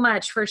so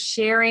much for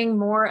sharing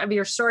more of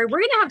your story. We're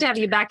going to have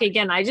you back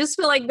again. I just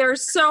feel like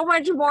there's so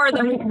much more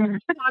that we can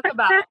talk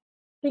about,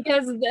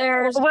 because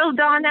there's... Well,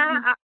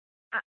 Donna,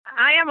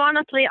 I am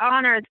honestly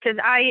honored, because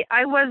I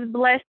was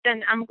blessed,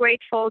 and I'm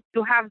grateful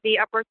to have the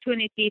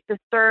opportunity to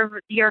serve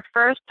your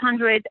first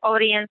 100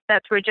 audience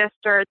that's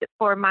registered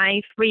for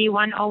my free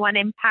 101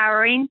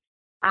 Empowering.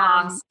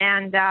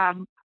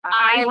 Awesome.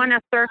 I want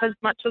to serve as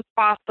much as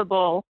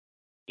possible.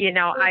 You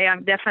know, I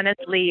am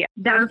definitely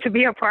down to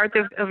be a part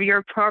of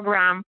your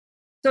program.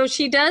 So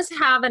she does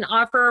have an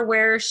offer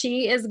where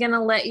she is going to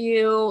let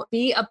you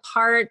be a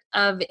part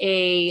of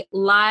a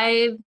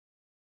live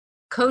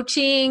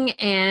coaching,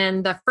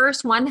 and the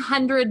first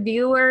 100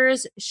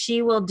 viewers,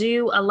 she will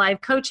do a live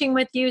coaching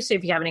with you. So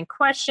if you have any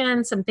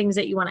questions, some things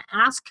that you want to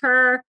ask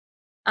her,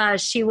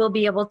 she will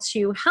be able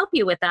to help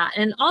you with that.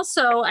 And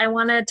also, I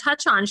want to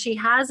touch on, she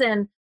has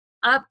an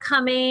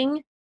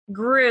upcoming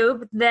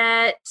group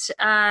that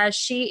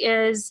she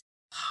is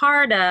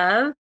part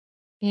of,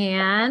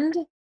 and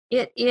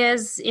it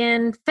is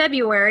in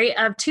February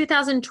of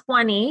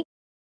 2020.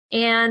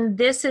 And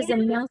this is a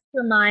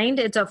mastermind.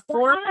 It's a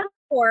 4-month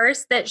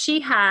course that she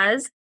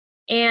has.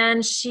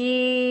 And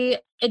do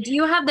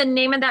you have the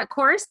name of that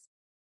course?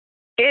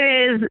 It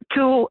is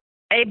To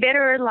a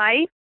Better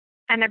Life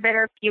and a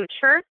Better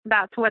Future.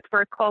 That's what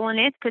we're calling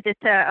it, because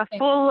it's a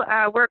full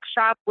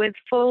workshop with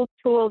full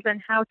tools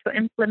and how to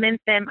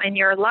implement them in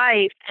your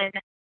life, and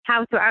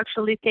how to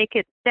actually take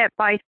it step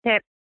by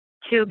step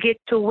to get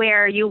to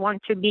where you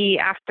want to be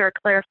after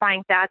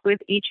clarifying that with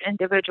each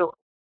individual.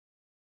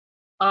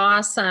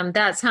 Awesome.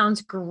 That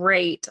sounds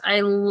great.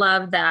 I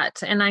love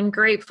that. And I'm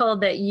grateful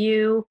that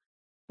you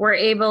were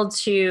able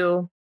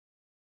to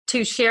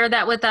share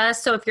that with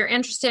us. So if you're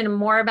interested in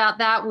more about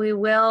that, we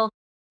will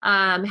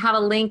have a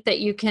link that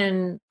you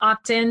can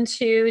opt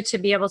into to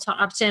be able to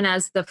opt in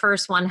as the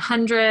first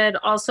 100.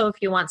 Also, if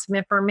you want some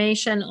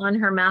information on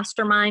her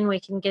mastermind, we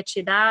can get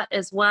you that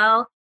as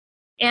well.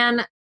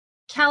 And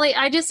Callie,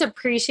 I just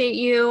appreciate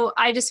you.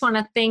 I just want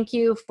to thank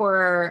you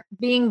for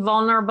being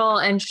vulnerable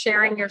and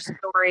sharing your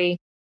story,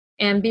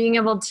 and being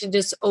able to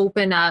just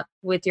open up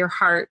with your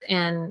heart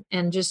and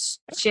just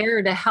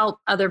share to help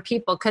other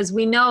people. Because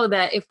we know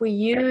that if we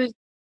use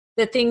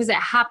the things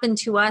that happen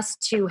to us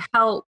to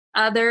help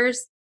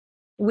others,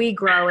 we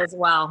grow as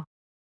well.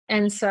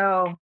 And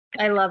so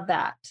I love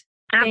that.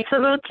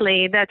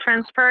 Absolutely. The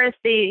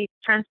transparency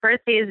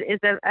is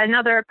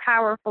another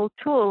powerful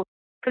tool,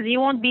 because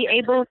you won't be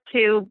able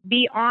to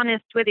be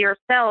honest with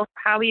yourself.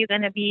 How are you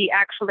going to be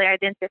actually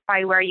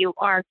identify where you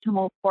are to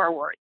move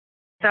forward?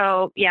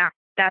 So yeah,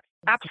 that's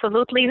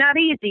absolutely not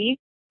easy.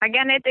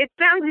 Again, it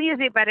sounds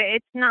easy, but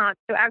it's not,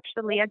 to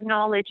actually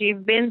acknowledge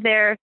you've been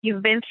there,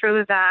 you've been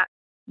through that,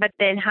 but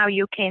then how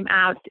you came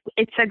out.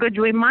 It's a good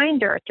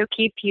reminder to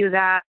keep you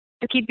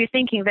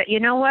thinking that, you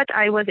know what,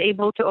 I was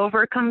able to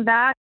overcome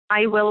that.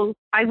 I will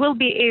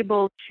be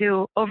able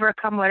to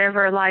overcome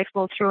whatever life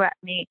will throw at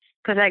me,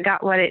 because I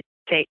got what it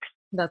takes.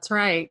 That's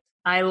right.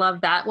 I love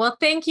that. Well,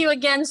 thank you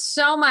again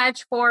so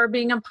much for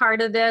being a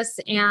part of this.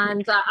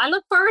 And I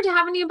look forward to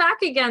having you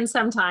back again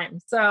sometime.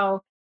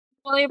 So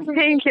really appreciate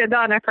Thank you,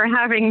 Donna, for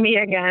having me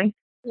again.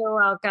 You're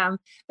welcome.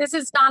 This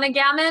is Donna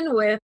Gammon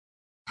with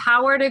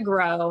Power to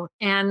Grow.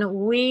 And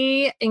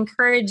we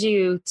encourage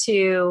you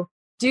to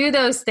do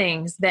those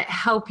things that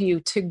help you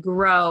to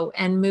grow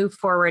and move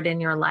forward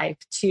in your life,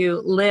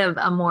 to live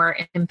a more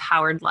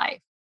empowered life.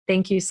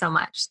 Thank you so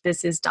much.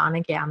 This is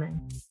Donna Gammon.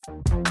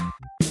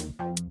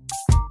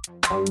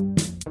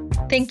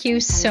 Thank you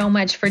so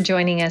much for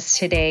joining us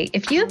today.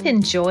 If you have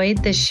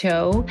enjoyed the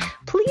show,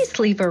 please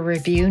leave a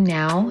review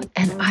now,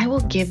 and I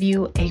will give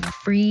you a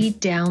free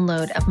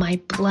download of my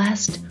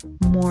Blessed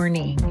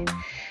Morning.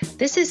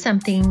 This is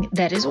something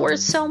that is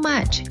worth so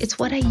much. It's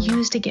what I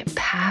use to get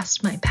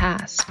past my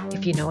past,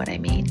 if you know what I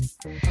mean.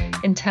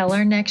 Until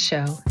our next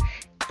show,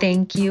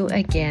 thank you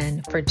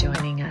again for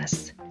joining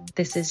us.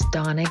 This is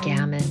Donna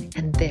Gammon,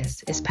 and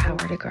this is Power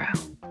to Grow.